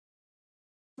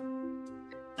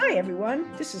Hi, everyone.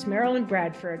 This is Marilyn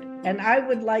Bradford, and I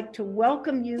would like to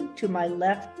welcome you to my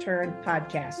Left Turn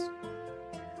podcast.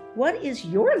 What is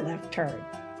your left turn?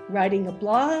 Writing a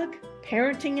blog,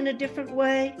 parenting in a different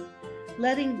way,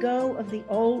 letting go of the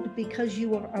old because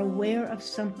you are aware of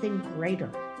something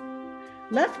greater.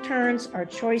 Left turns are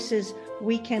choices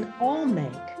we can all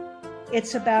make.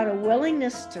 It's about a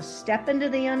willingness to step into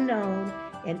the unknown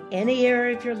in any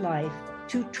area of your life,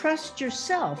 to trust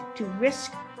yourself, to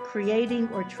risk creating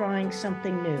or trying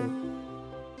something new.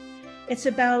 It's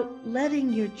about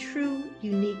letting your true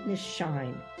uniqueness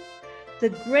shine. The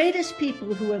greatest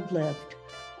people who have lived,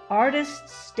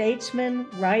 artists, statesmen,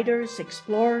 writers,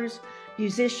 explorers,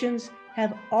 musicians,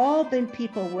 have all been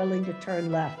people willing to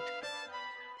turn left.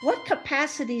 What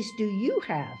capacities do you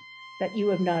have that you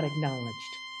have not acknowledged?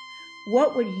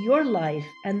 What would your life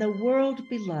and the world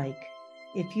be like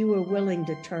if you were willing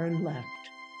to turn left?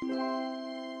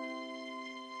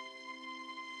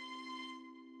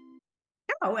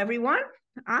 Hello, everyone.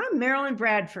 I'm Marilyn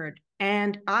Bradford,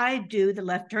 and I do the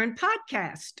Left Turn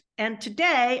podcast. And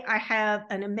today I have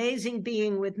an amazing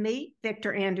being with me,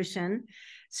 Viktor Anderson.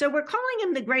 So we're calling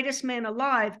him the greatest man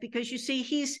alive because, you see,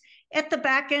 he's at the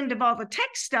back end of all the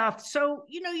tech stuff. So,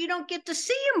 you don't get to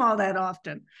see him all that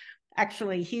often.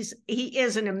 Actually, he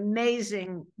is an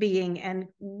amazing being and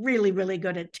really, really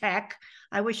good at tech.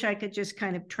 I wish I could just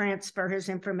kind of transfer his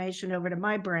information over to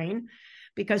my brain,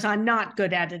 because I'm not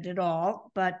good at it at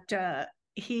all, but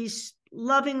he's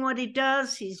loving what he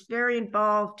does. He's very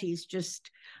involved. He's just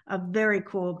a very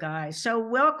cool guy. So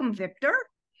welcome, Viktor.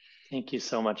 Thank you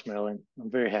so much, Marilyn.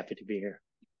 I'm very happy to be here.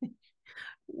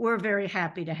 We're very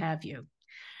happy to have you.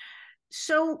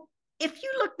 So if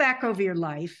you look back over your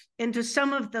life into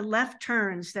some of the left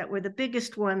turns that were the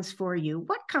biggest ones for you,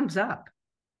 what comes up?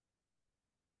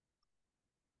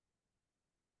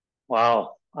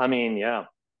 Wow. Yeah.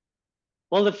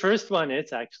 Well, the first one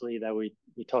is actually that we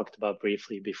talked about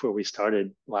briefly before we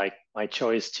started, like my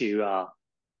choice to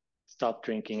stop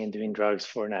drinking and doing drugs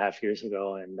 4.5 years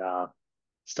ago and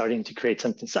starting to create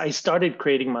something. So I started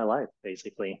creating my life,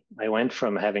 basically. I went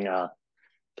from having a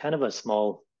kind of a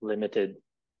small, limited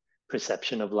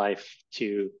perception of life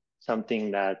to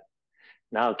something that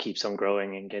now keeps on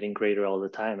growing and getting greater all the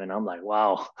time. And I'm like,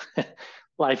 wow,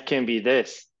 life can be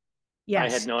this.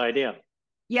 Yes. I had no idea.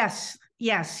 Yes.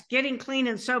 Getting clean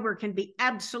and sober can be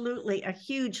absolutely a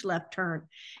huge left turn.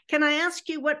 Can I ask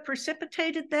you what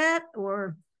precipitated that,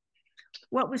 or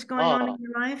what was going on in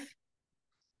your life?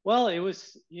 Well, it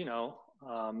was,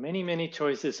 many, many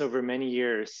choices over many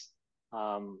years.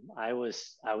 I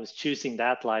was choosing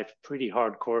that life pretty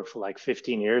hardcore for like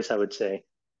 15 years, I would say.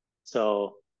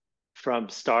 So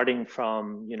starting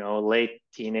from, late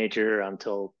teenager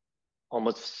until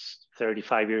almost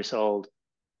 35 years old,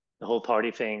 the whole party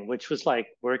thing, which was like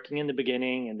working in the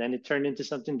beginning, and then it turned into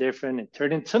something different,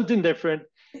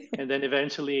 and then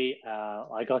eventually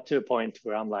I got to a point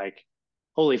where I'm like,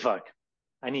 holy fuck,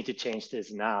 I need to change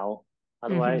this now.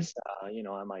 Otherwise,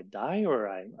 I might die, or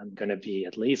I'm going to be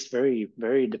at least very,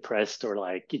 very depressed, or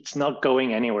like it's not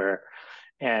going anywhere.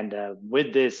 And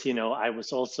with this, I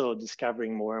was also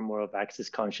discovering more and more of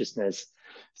access consciousness,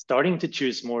 starting to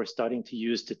choose more, starting to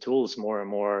use the tools more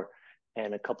and more.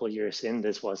 And a couple of years in,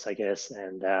 this was, I guess,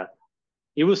 and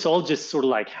it was all just sort of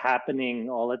like happening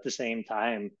all at the same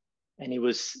time. And it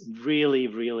was really,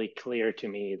 really clear to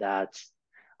me that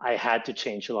I had to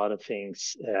change a lot of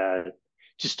things to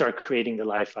start creating the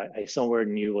life I somewhere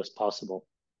knew was possible.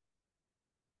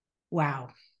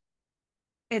 Wow.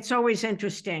 It's always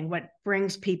interesting what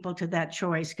brings people to that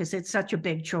choice, because it's such a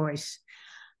big choice.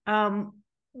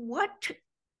 What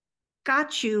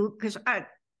got you, because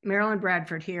Marilyn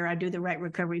Bradford here, I do the Right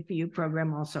Recovery for You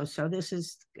program also. So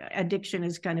addiction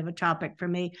is kind of a topic for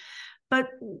me. But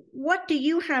what do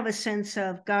you have a sense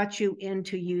of got you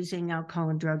into using alcohol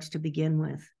and drugs to begin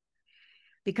with?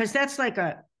 Because that's like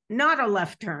not a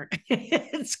left turn.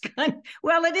 It's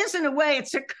well, it is in a way.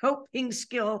 It's a coping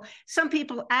skill. Some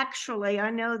people actually,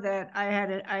 I know that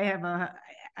I have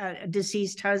a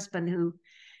deceased husband who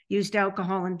used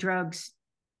alcohol and drugs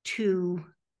to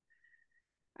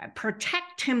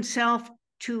protect himself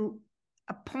to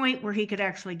a point where he could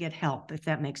actually get help, if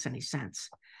that makes any sense.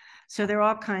 So there are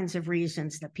all kinds of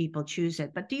reasons that people choose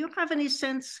it. But do you have any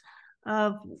sense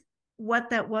of what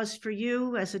that was for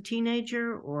you as a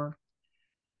teenager, or?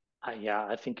 Yeah,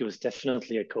 I think it was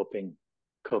definitely a coping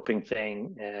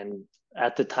thing. And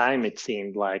at the time, it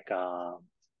seemed like, I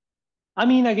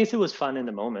guess it was fun in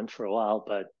the moment for a while,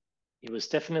 but it was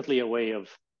definitely a way of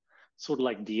sort of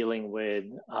like dealing with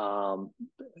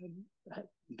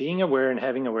being aware and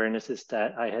having awarenesses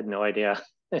that I had no idea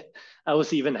I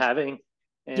was even having.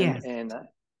 And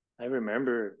I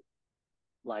remember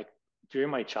like during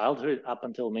my childhood up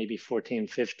until maybe 14,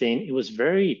 15, it was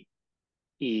very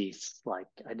ease. Like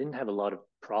I didn't have a lot of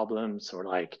problems or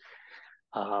like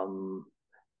um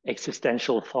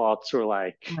existential thoughts or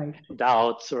like Right.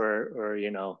 doubts or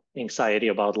anxiety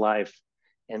about life.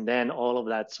 And then all of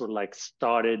that sort of like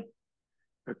started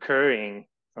occurring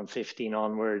from 15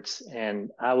 onwards, and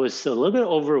I was a little bit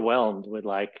overwhelmed with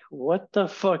like what the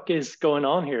fuck is going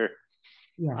on here,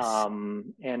 Yes.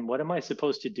 and what am I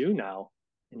supposed to do now,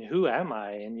 and who am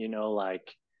I, and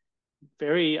like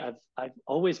very I've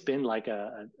always been like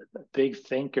a big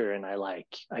thinker, and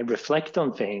I reflect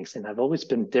on things, and I've always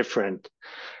been different,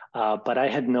 but I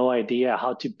had no idea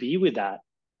how to be with that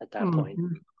at that point.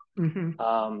 Mm-hmm.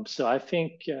 Mm-hmm. So I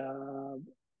think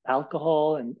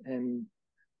alcohol and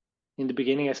in the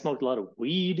beginning I smoked a lot of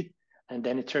weed, and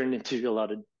then it turned into a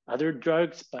lot of other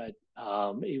drugs, but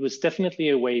it was definitely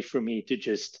a way for me to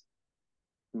just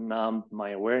numb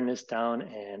my awareness down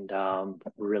and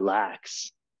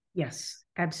relax. Yes,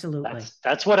 absolutely.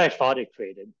 That's what I thought it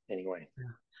created anyway.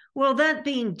 Well, that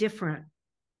being different,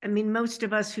 I mean, most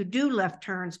of us who do left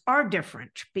turns are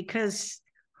different, because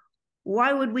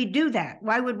why would we do that?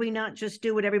 Why would we not just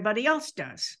do what everybody else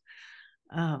does?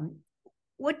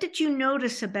 What did you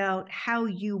notice about how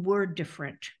you were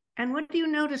different? And what do you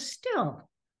notice still?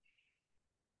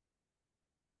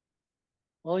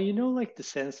 Well, like the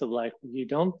sense of like you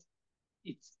don't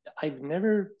it's I've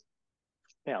never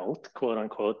felt, quote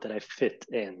unquote, that I fit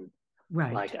in.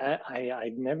 Right. Like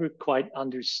I've never quite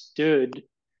understood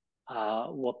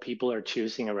what people are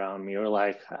choosing around me, or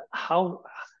like how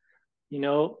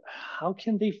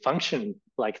can they function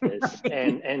like this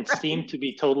Right. and seem Right. to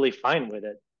be totally fine with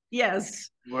it? Yes.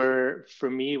 Where for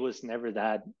me it was never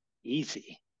that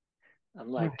easy.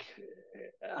 I'm Right. like,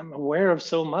 I'm aware of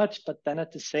so much, but then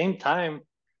at the same time,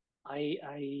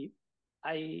 I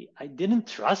I I didn't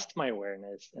trust my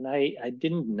awareness, and I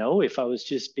didn't know if I was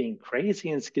just being crazy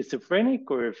and schizophrenic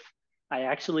or if I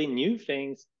actually knew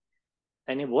things.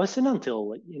 And it wasn't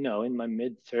until, in my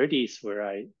mid 30s where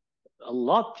a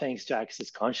lot thanks to Access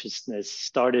Consciousness,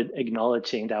 started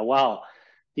acknowledging that, wow,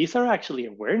 these are actually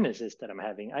awarenesses that I'm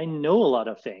having. I know a lot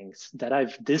of things that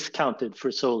I've discounted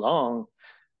for so long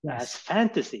as Yes.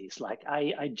 fantasies. Like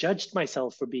I judged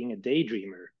myself for being a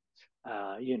daydreamer,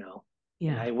 and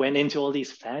Yeah. I went into all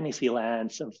these fantasy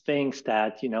lands of things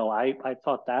that, I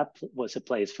thought that was a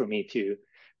place for me to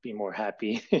be more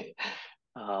happy.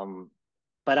 um,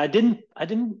 but I didn't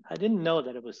know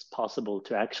that it was possible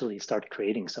to actually start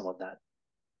creating some of that.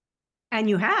 And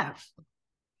you have.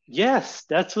 Yes,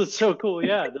 that's what's so cool.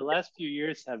 Yeah, the last few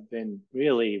years have been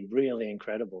really, really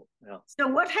incredible. Yeah. So,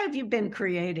 what have you been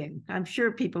creating? I'm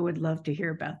sure people would love to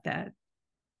hear about that.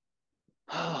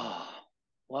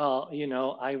 Well,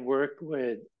 I work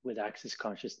with Access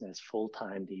Consciousness full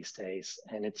time these days,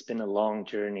 and it's been a long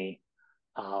journey.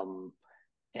 Um,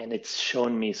 and it's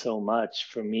shown me so much.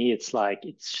 For me, it's like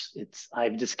it's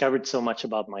I've discovered so much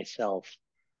about myself,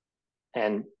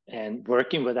 and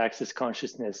working with Access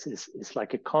Consciousness is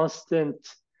like a constant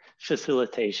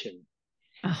facilitation.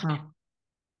 Uh-huh.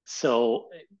 So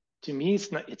to me,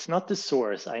 it's not the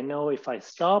source. I know if I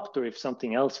stopped or if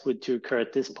something else would to occur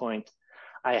at this point,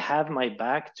 I have my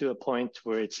back to a point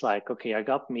where it's like, okay, I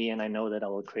got me, and I know that I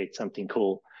will create something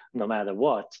cool no matter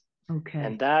what. And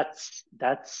Okay.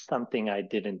 that's something I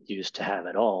didn't used to have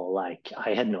at all. Like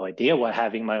I had no idea what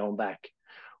having my own back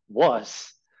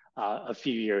was a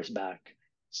few years back.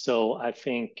 So I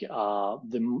think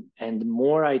the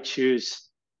more I choose,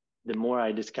 the more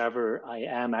I discover I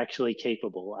am actually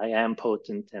capable. I am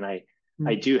potent, and I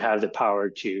Mm. do have the power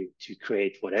to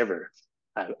create whatever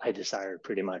I desire,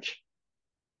 pretty much.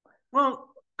 Well,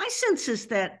 my sense is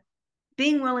that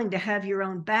being willing to have your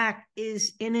own back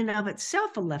is in and of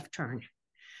itself a left turn. Mm.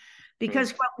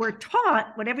 Because what we're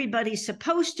taught, what everybody's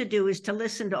supposed to do, is to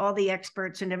listen to all the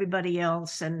experts and everybody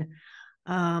else and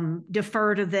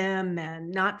defer to them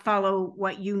and not follow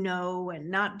what you know and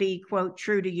not be, quote,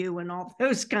 true to you and all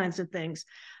those kinds of things.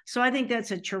 So I think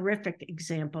that's a terrific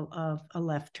example of a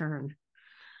left turn.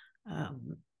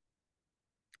 Um,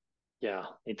 Yeah,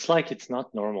 it's like it's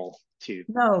not normal to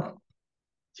no,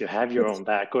 to have your it's, own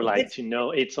back, or like it's to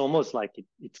know. It's almost like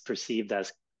it's perceived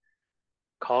as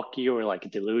cocky or like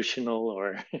delusional,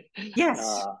 or yes,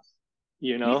 uh,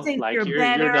 you think like you're you're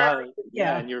better. not, yeah,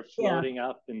 Yeah, and you're yeah. floating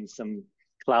up in some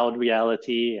cloud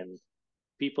reality, and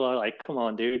people are like, come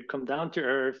on, dude, come down to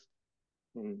earth,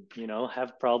 and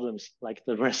have problems like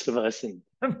the rest of us, and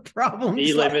be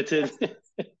Problems like limited.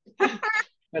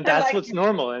 And I that's like what's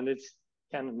normal, and it's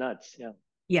kind of nuts. Yeah.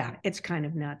 yeah, it's kind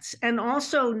of nuts. And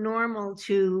also normal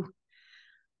to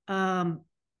um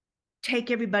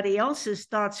take everybody else's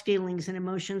thoughts, feelings, and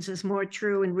emotions as more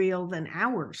true and real than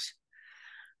ours.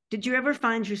 Did you ever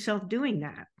find yourself doing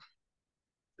that?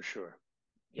 For sure.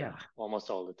 Yeah. Almost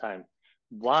all the time.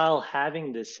 While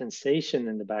having this sensation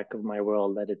in the back of my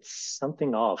world that it's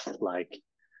something off, like,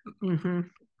 Mm-hmm.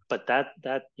 but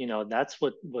that's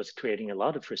what was creating a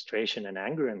lot of frustration and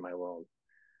anger in my world,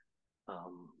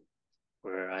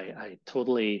 where I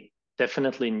totally,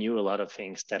 definitely knew a lot of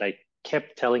things that I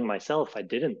kept telling myself I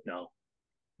didn't know.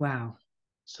 Wow.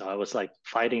 So I was like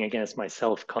fighting against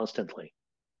myself constantly.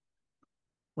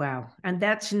 Wow. And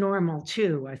that's normal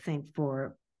too, I think,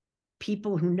 for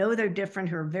people who know they're different,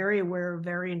 who are very aware,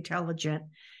 very intelligent.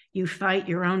 You fight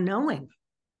your own knowing.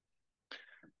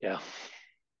 Yeah.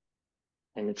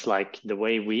 And it's like the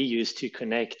way we used to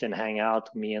connect and hang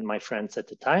out, me and my friends at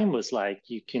the time, was like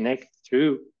you connect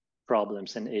through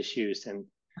problems and issues and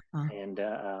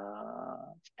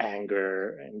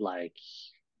anger, and like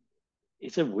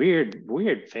it's a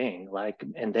weird thing. Like,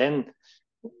 and then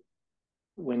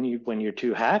when you're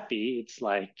too happy, it's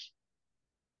like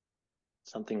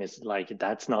something is like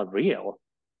that's not real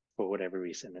for whatever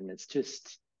reason, and it's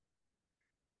just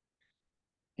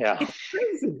yeah. It's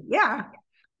crazy. Yeah.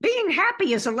 Being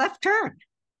happy is a left turn,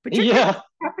 but you can be Yeah.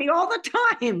 happy all the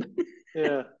time.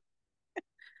 Yeah.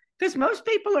 Because most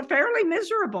people are fairly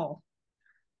miserable.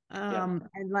 Yeah.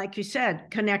 And like you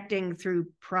said, connecting through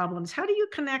problems. How do you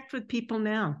connect with people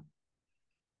now?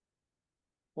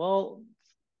 Well,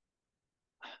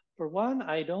 for one,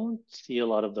 I don't see a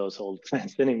lot of those old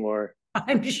friends anymore.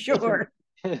 I'm It doesn't sure.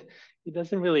 it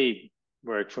doesn't really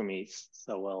work for me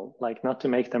so well. Like, not to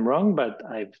make them wrong, but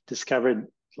I've discovered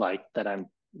like that I'm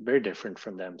very different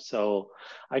from them. So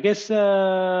I guess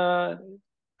good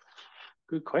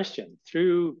question.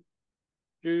 Through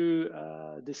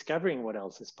discovering what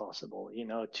else is possible,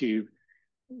 to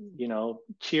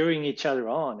cheering each other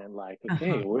on, and like,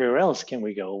 okay, Uh-huh. where else can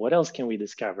we go? What else can we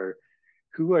discover?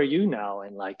 Who are you now?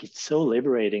 And like, it's so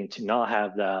liberating to not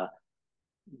have the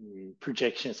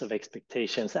projections of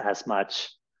expectations as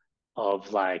much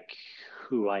of like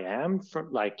who I am,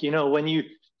 from like, when you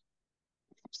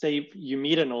say you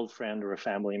meet an old friend or a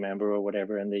family member or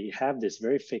whatever, and they have this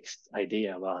very fixed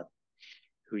idea about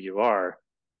who you are. And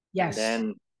Yes.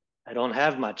 then I don't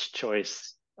have much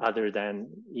choice other than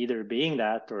either being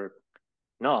that or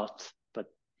not. But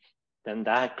then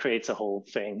that creates a whole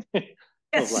thing of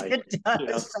Yes, like, it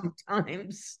does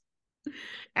sometimes.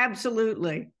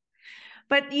 Absolutely.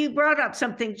 But you brought up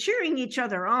something, cheering each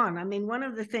other on. I mean, one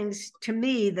of the things to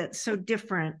me that's so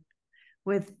different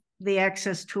with the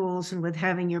access tools and with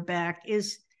having your back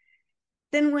is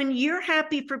then when you're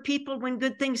happy for people, when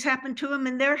good things happen to them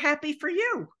and they're happy for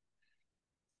you.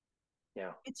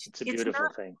 yeah, It's it's a it's beautiful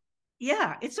not, thing.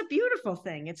 yeah, it's a beautiful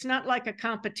thing. It's not like a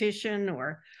competition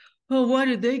or, oh, why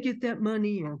did they get that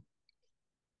money? Or,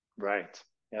 Right.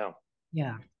 Yeah.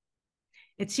 yeah.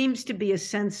 It seems to be a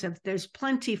sense of there's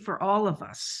plenty for all of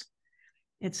us.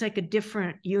 It's like a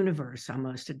different universe,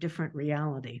 almost a different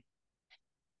reality.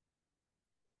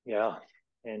 Yeah.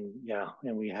 And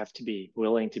we have to be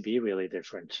willing to be really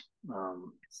different. Hmm.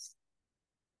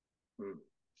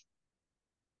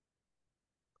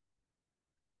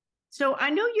 So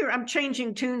I know I'm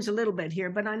changing tunes a little bit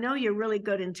here, but I know you're really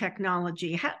good in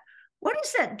technology. What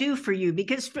does that do for you?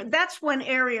 Because that's one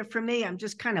area for me, I'm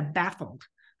just kind of baffled.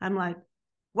 I'm like,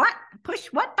 what? Push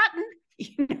what button?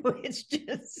 It's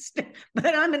just,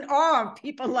 but I'm in awe of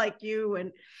people like you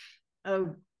and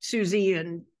Susie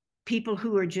and people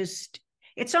who are just,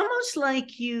 it's almost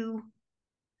like you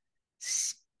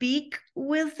speak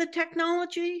with the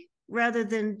technology rather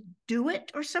than do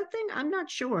it or something. I'm not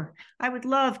sure. I would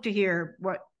love to hear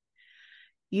what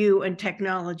you and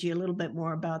technology a little bit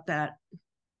more about that.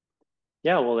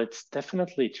 Yeah, well, it's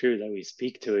definitely true that we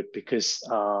speak to it because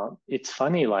it's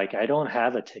funny, like, I don't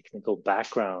have a technical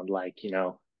background. Like,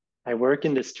 I work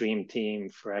in the stream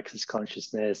team for Access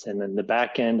Consciousness and then the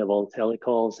back end of all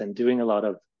telecalls and doing a lot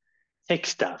of tech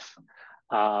stuff.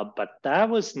 But that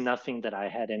was nothing that I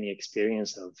had any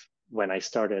experience of when I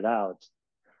started out.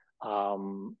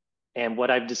 And what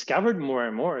I've discovered more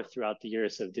and more throughout the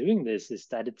years of doing this is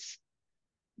that it's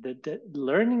the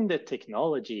learning the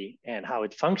technology and how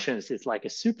it functions is like a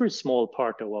super small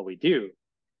part of what we do.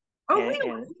 Oh, And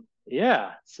really?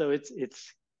 yeah, so it's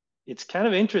kind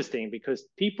of interesting because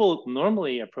people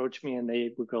normally approach me and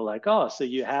they would go like, oh, so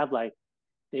you have like,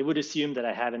 they would assume that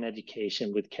I have an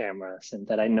education with cameras and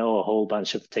that I know a whole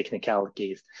bunch of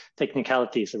technicalities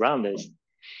around this,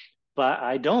 but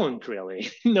I don't really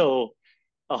know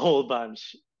a whole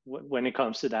bunch when it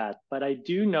comes to that. But I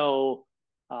do know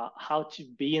how to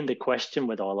be in the question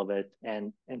with all of it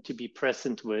and to be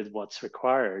present with what's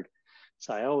required.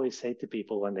 So I always say to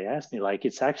people when they ask me, like,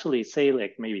 it's actually say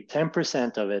like maybe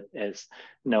 10% of it is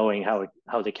knowing how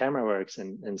the camera works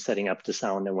and setting up the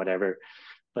sound and whatever.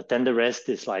 But then the rest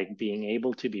is like being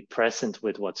able to be present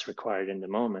with what's required in the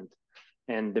moment.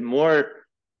 And the more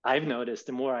I've noticed,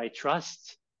 the more I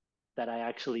trust that I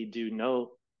actually do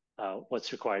know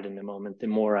what's required in the moment, the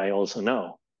more I also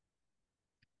know.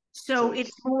 So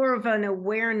it's more of an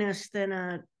awareness than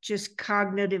a just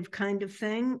cognitive kind of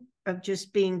thing of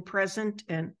just being present,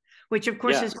 and which of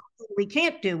course is what we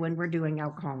can't do when we're doing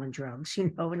alcohol and drugs,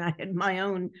 and I had my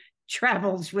own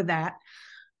travels with that.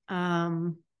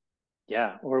 Or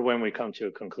when we come to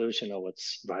a conclusion of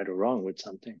what's right or wrong with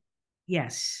something.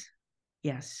 Yes.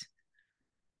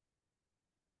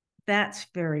 That's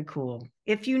very cool.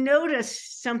 If you notice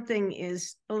something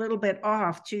is a little bit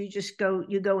off, you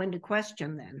go into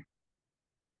question then.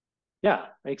 Yeah,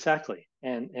 exactly.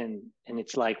 And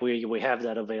it's like we have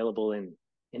that available in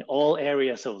all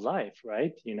areas of life,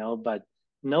 right? But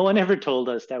no one ever told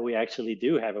us that we actually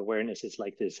do have awarenesses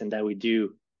like this, and that we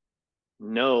do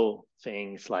know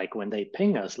things, like when they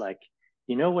ping us, like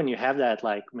when you have that,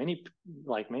 like many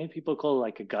people call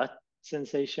like a gut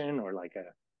sensation, or like a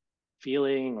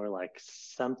feeling, or like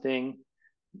something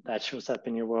that shows up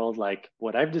in your world. Like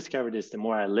what I've discovered is the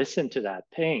more I listen to that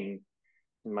ping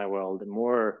in my world, the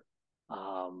more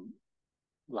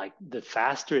like the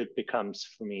faster it becomes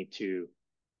for me to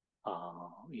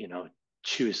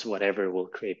choose whatever will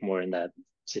create more in that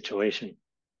situation.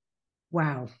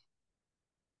 Wow.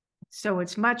 So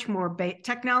it's much more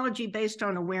technology based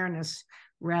on awareness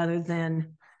rather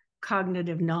than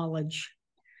cognitive knowledge.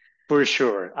 For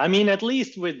sure. I mean, at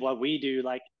least with what we do,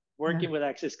 like working with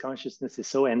access consciousness is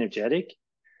so energetic.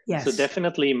 Yes. So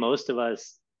definitely most of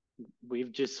us,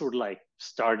 we've just sort of like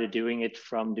started doing it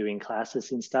from doing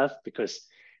classes and stuff, because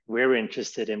we're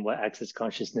interested in what access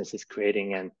consciousness is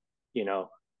creating, and,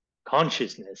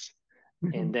 consciousness.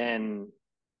 Mm-hmm. And then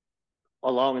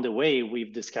along the way,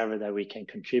 we've discovered that we can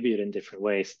contribute in different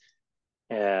ways.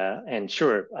 And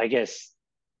sure, I guess,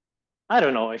 I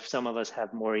don't know if some of us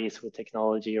have more ease with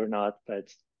technology or not,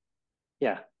 but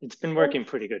yeah, it's been working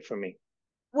pretty good for me.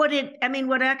 What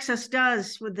Access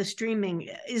does with the streaming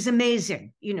is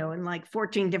amazing, in like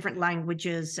 14 different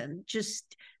languages, and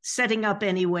just setting up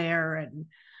anywhere.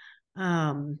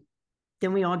 And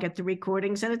then we all get the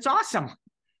recordings, and it's awesome.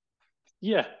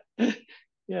 Yeah.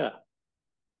 Yeah.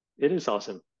 It is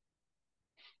awesome.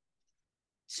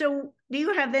 So do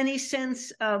you have any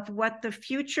sense of what the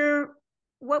future,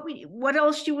 what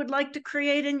else you would like to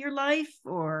create in your life?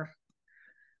 Or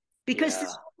because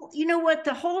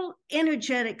the whole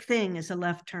energetic thing is a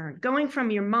left turn, going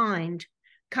from your mind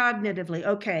cognitively,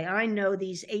 okay, I know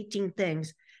these 18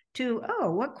 things, to,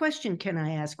 oh, what question can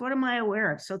I ask? What am I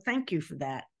aware of? So thank you for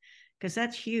that, because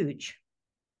that's huge.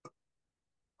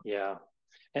 Yeah.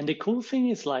 And the cool thing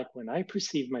is, like, when I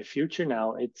perceive my future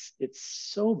now, it's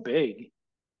so big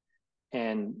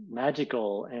and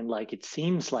magical, and like it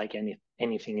seems like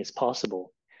anything is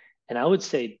possible. And I would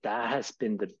say that has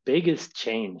been the biggest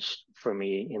change for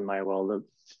me in my world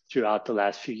throughout the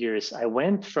last few years. I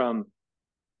went from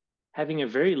having a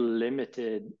very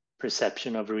limited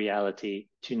perception of reality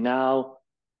to now,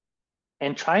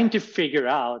 and trying to figure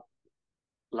out,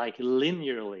 like,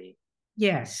 linearly,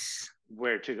 yes,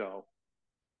 where to go.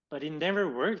 But it never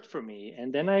worked for me.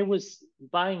 And then I was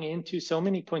buying into so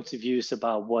many points of views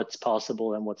about what's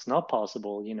possible and what's not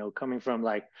possible, coming from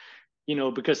like,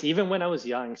 because even when I was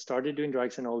young, started doing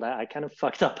drugs and all that, I kind of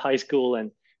fucked up high school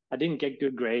and I didn't get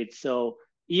good grades. So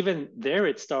even there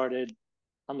it started,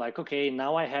 I'm like, okay,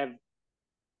 now I have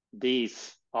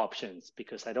these options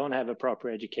because I don't have a proper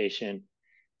education.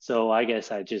 So I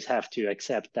guess I just have to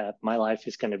accept that my life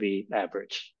is going to be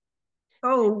average.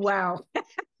 Oh, wow.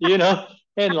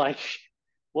 And like,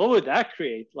 what would that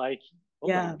create? Like, oh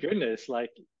yeah. my goodness.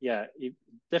 Like, yeah, it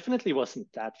definitely wasn't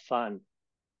that fun.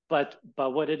 But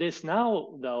what it is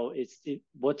now, though,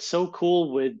 what's so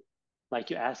cool with, like,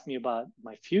 you asked me about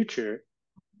my future,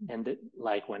 and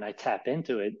like when I tap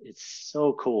into it, it's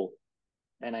so cool.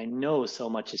 And I know so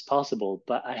much is possible,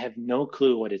 but I have no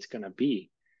clue what it's going to be.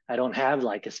 I don't have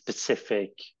like a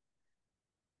specific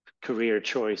career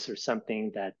choice or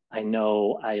something that I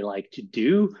know I like to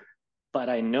do, but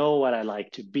I know what I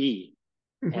like to be.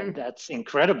 Mm-hmm. And that's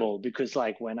incredible, because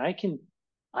like when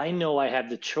I know I have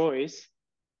the choice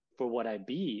for what I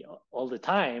be all the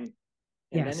time.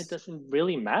 And then it doesn't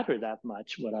really matter that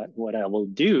much what I will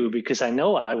do, because I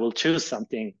know I will choose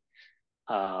something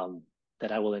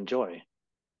that I will enjoy.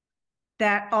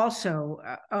 That also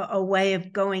a way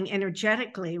of going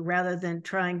energetically rather than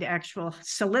trying to actually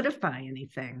solidify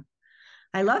anything.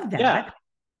 I love that. Yeah.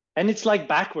 And it's like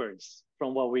backwards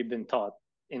from what we've been taught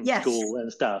in Yes. school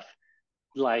and stuff.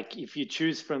 Like if you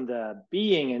choose from the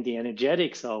being and the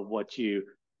energetics of what you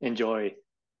enjoy,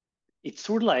 it's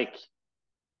sort of like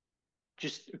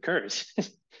just occurs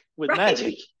with Right.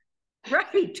 magic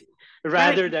Right.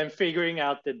 rather Right. than figuring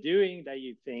out the doing that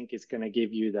you think is going to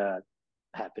give you the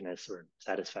happiness or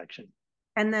satisfaction.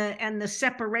 And the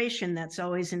separation that's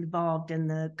always involved in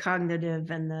the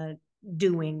cognitive and the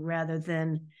doing, rather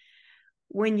than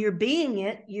when you're being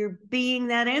it, you're being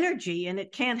that energy, and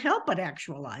it can't help but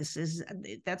actualize.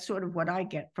 That's sort of what I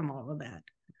get from all of that.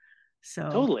 So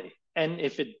Totally. And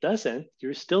if it doesn't,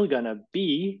 you're still going to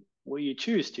be what you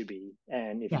choose to be.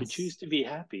 And if you choose yes. to be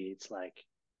happy, it's like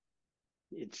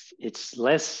it's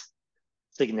less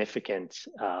significant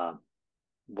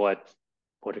what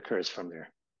what occurs from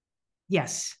there.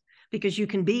 Yes, because you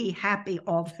can be happy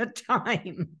all the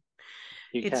time.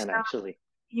 You It's can not, actually.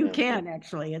 you Yeah. can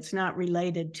actually. It's not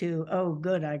related to, oh,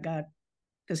 good, I got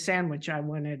the sandwich I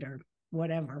wanted, or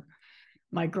whatever.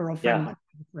 My girlfriend, Yeah. my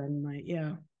boyfriend,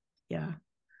 yeah, yeah.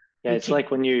 Yeah. You It's can't.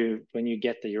 like when you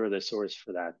get that you're the source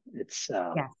for that. It's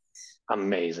Yes,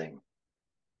 amazing.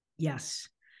 yes,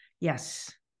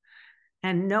 yes.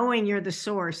 And knowing you're the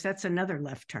source, that's another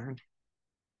left turn.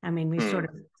 I mean, we Hmm. sort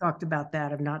of talked about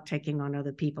that, of not taking on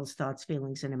other people's thoughts,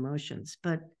 feelings, and emotions,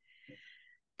 but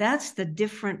that's the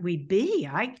different we be.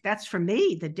 That's for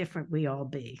me, the different we all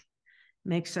be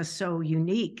makes us so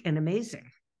unique and amazing.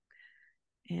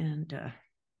 And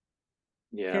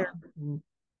Yeah. there,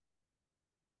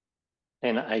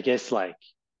 And I guess like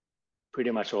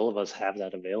pretty much all of us have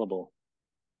that available.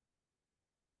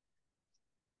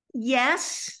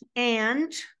 yes,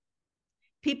 and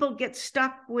people get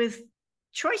stuck with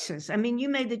choices. I mean, you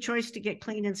made the choice to get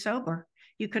clean and sober.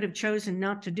 You could have chosen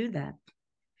not to do that.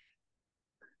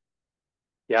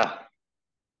 Yeah.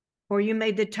 Or you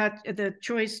made the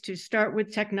choice to start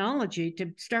with technology,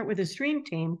 to start with a stream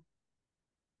team.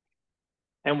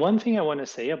 And one thing I want to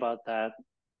say about that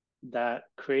that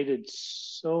created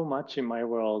so much in my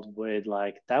world with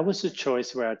like that was a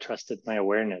choice where I trusted my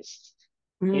awareness.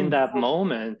 In Mm, that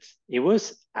moment, it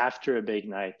was after a big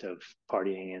night of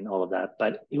partying and all of that,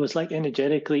 but it was like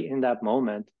energetically in that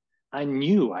moment, I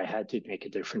knew I had to make a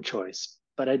different choice,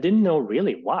 but I didn't know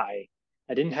really why.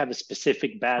 I didn't have a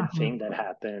specific bad uh-huh. thing that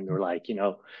happened, or like,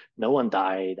 no one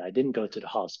died. I didn't go to the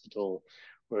hospital,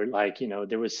 or like,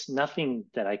 there was nothing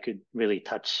that I could really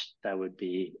touch that would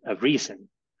be a reason,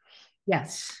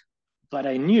 Yes. but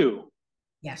I knew. So,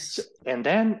 Yes. and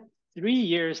then 3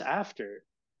 years after,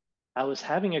 I was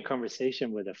having a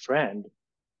conversation with a friend,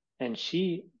 and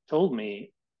she told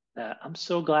me that I'm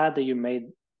so glad that you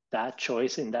made that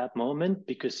choice in that moment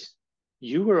because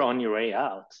you were on your way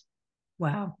out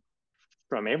Wow.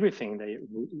 from everything that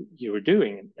you were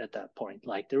doing at that point.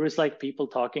 Like there was like people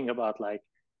talking about like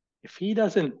if he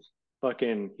doesn't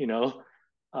fucking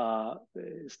uh,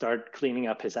 start cleaning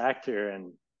up his actor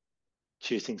and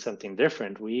choosing something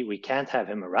different, we can't have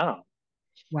him around.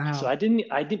 So Wow.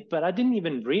 but I didn't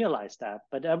even realize that.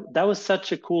 But that was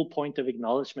such a cool point of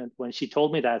acknowledgement when she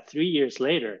told me that 3 years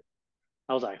later.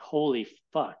 I was like, holy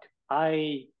fuck,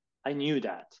 I knew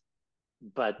that,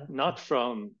 but not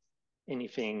from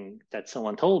anything that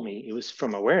someone told me. It was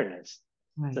from awareness.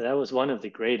 So Right. that was one of the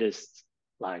greatest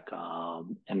like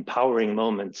empowering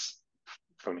moments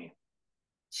for me.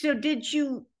 So did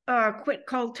you quit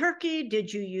cold turkey?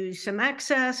 Did you use some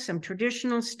access, some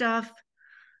traditional stuff?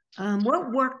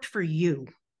 What worked for you?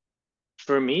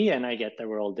 For me, and I get that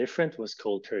we're all different, was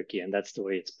cold turkey, and that's the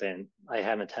way it's been. I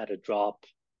haven't had a drop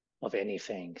of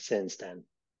anything since then.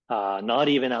 Not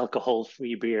even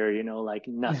alcohol-free beer, like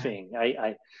Yeah. nothing.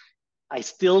 I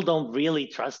still don't really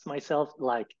trust myself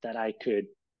like that I could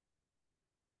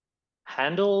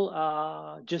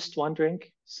handle just one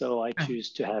drink. So I Right.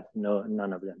 choose to have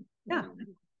none of them. Yeah.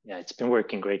 And yeah, it's been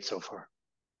working great so far.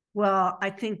 Well, I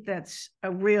think that's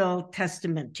a real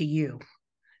testament to you,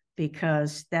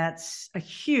 because that's a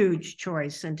huge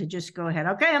choice. And to just go ahead,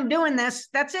 okay, I'm doing this,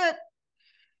 that's it.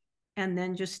 And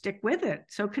then just stick with it.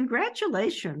 So,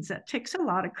 congratulations. That takes a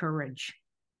lot of courage.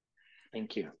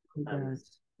 Thank you. It I'm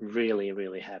does. really,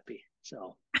 really happy.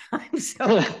 So I'm so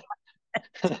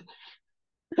glad.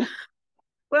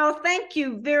 Well, thank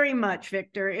you very much,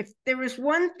 Victor. If there was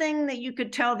one thing that you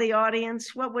could tell the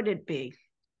audience, what would it be?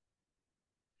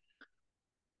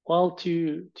 well,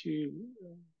 to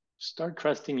start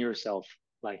trusting yourself.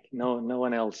 Like no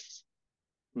one else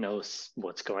knows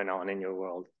what's going on in your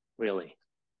world, really.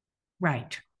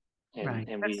 Right. And Right.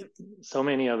 and That's we so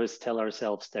many of us tell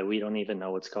ourselves that we don't even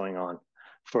know what's going on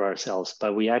for ourselves,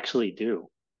 but we actually do.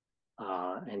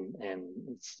 And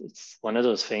it's one of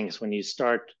those things when you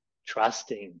start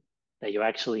trusting that you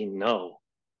actually know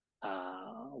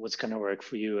what's going to work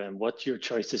for you and what your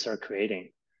choices are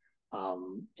creating.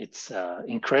 It's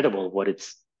incredible what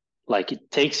it's like.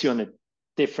 It takes you on a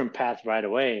different path right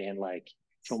away, and like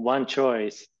from one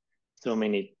choice, so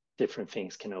many different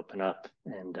things can open up.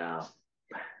 And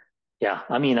yeah,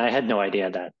 I mean, I had no idea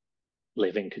that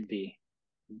living could be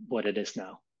what it is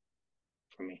now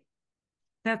for me.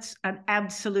 That's an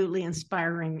absolutely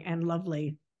inspiring and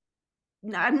lovely.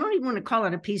 I don't even want to call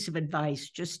it a piece of advice,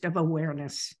 just of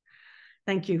awareness.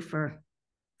 Thank you for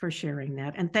sharing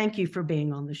that. And thank you for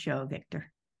being on the show,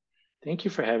 Viktor. Thank you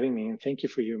for having me. And thank you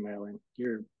for you, Marilyn.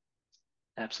 You're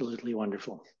absolutely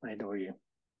wonderful. I adore you.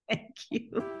 Thank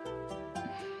you.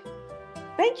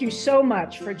 Thank you so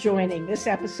much for joining this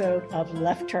episode of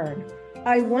Left Turn.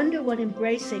 I wonder what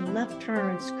embracing left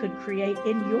turns could create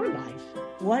in your life.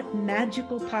 What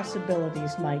magical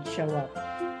possibilities might show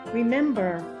up.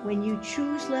 Remember, when you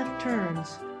choose left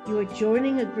turns, you are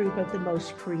joining a group of the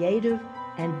most creative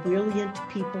and brilliant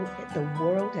people the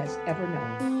world has ever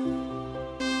known.